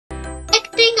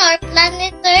saving our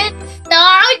planet Earth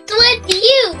starts with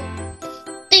you.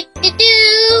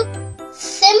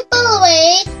 Simple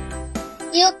ways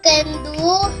you can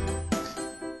do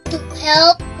to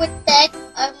help protect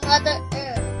our Mother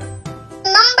Earth.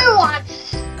 Number 1.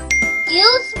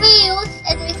 Use, reuse,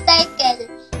 and recycle.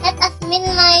 Let us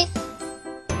minimize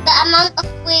the amount of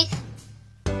waste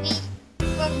we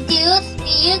produce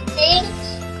reusing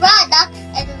products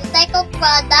and recycle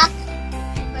products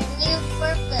for new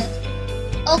purpose.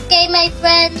 Okay, my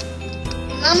friends.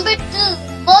 Number 2.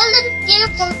 Volunteer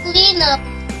for cleanup.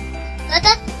 Let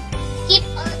us keep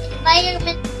our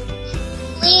environment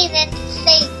clean and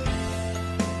safe.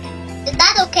 Is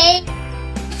that okay?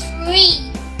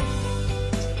 3.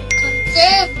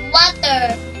 Conserve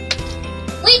water.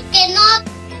 We cannot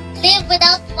live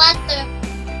without water.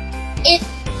 If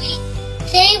we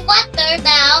save water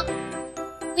now,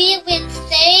 we will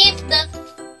save the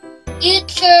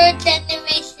future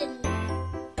generation.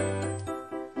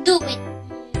 Do it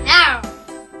now.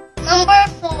 Number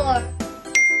 4.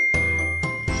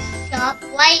 Shop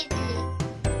wisely.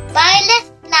 Buy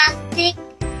less plastic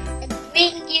and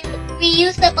bring you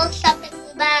reusable shopping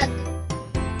bag.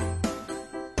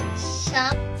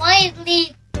 Shop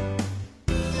wisely.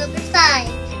 Number 5.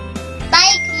 Buy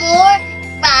more,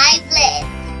 buy less.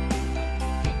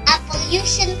 A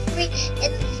pollution-free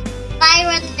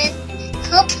environment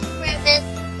helps prevent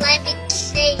climate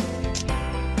change.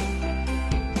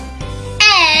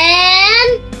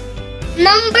 And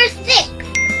number 6.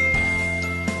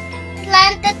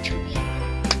 Plant a tree.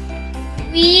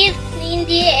 Trees clean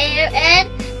the air and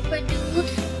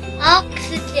produce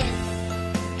oxygen.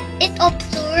 It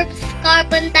absorbs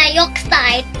carbon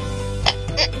dioxide.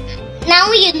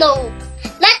 Now you know.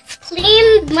 Let's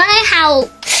clean my house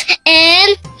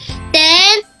and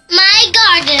then my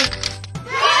garden.